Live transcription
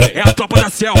é a tropa da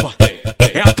selva,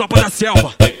 é a tropa da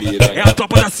selva, é a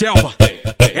tropa da selva,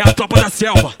 é a tropa da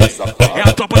selva, é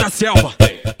a tropa da selva,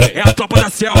 é a tropa da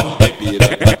selva.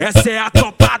 Essa é a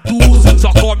tropa do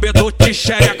só comedor de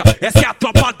xereca. Essa é a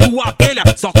tropa do abelha,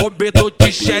 só comedor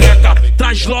de xereca.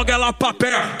 Traz logo ela pra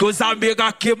perna, que os amigos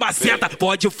aqui maceta.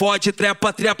 Pode, fode,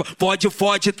 trepa, trepa, pode,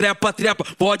 fode, trepa, trepa,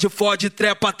 pode, fode,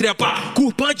 trepa, trepa. Com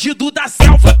o bandido da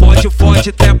selva, pode,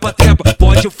 fode, trepa, trepa,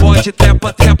 pode, fode,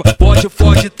 trepa, trepa, pode,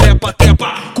 fode, trepa,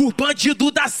 trepa. Com o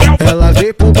bandido da selva. Ela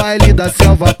veio pro baile da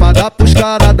selva pra dar pros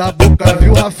caras da boca.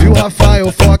 Viu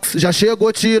Rafael, Foxx, já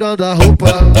chegou tirando a roupa.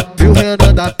 Viu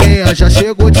Rennan da Penha, já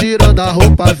chegou tirando a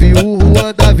roupa. Viu o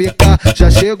Ruan da VK, já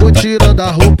chegou tirando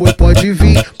a roupa. E pode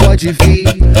vir, pode vir,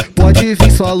 pode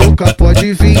vir sua louca.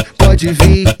 Pode vir, pode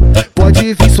vir,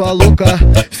 pode vir sua louca.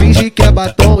 Finge que é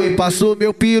batom e passo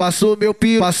meu piro, passo meu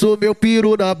piro, passo meu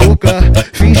piro na boca.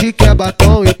 Finge que é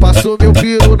batom e passo meu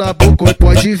piro na boca. E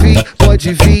pode vir,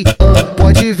 pode vir,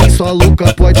 pode vir sua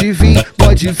louca. Pode vir,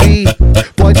 pode vir,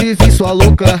 pode vir sua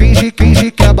louca.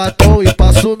 Finge que é batom e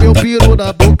passo meu piro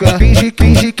na boca.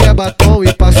 Finge que é batom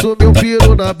e passo meu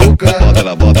piro na boca. Bota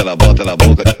na boca, bota na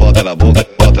boca, bota na boca,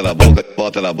 bota na boca,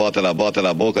 bota na boca, bota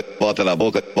na boca, bota na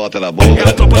boca, bota na boca. É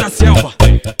a tropa da selva,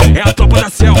 é a tropa da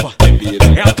selva,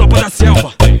 é a tropa da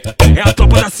selva, é a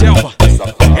tropa da selva,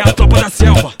 é a tropa da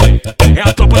selva, é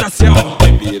a tropa da selva.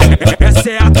 Essa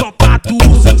é a tropa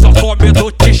do só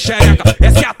comedor de xereca.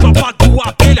 Essa é a tropa do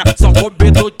abelha, só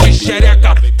comedor de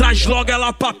xereca. Traz logo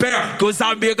ela pra perna, que os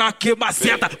amigos aqui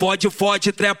maceta. Pode,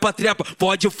 fode, trepa, trepa,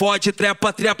 pode, fode,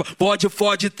 trepa, trepa, pode,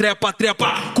 fode, trepa,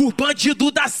 trepa. Com o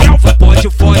bandido da selva, pode,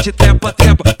 fode, trepa,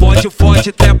 trepa, pode,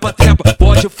 fode, trepa, trepa,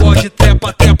 pode, fode,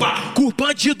 trepa, trepa. Com o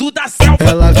bandido da selva.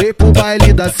 Ela veio pro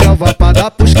baile da selva pra dar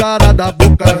pros caras da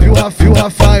boca. Viu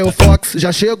Rafael, Foxx,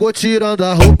 já chegou tirando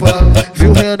a roupa.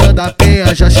 Viu Rennan da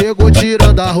Penha, já chegou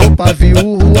tirando a roupa. Viu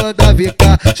o Ruan da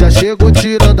VK, já chegou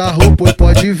tirando a roupa. E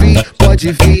pode vir,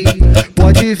 pode vir,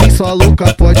 pode vir sua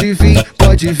louca. Pode vir,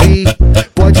 pode vir,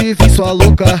 pode vir sua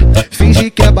louca. Finge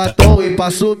que é batom e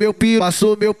passo meu piro,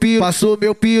 passo meu piro, passo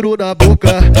meu piro na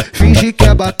boca. Finge que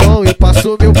é batom e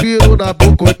passo meu piro na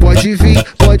boca. E pode vir,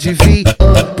 pode vir,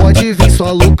 pode vir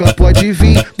sua louca. Pode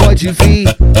vir, pode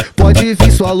vir, pode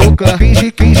vir sua louca.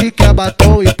 Finge que é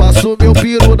batom e passo meu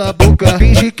piro na boca.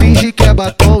 Finge que é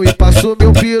batom e passo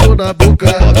meu piro na boca.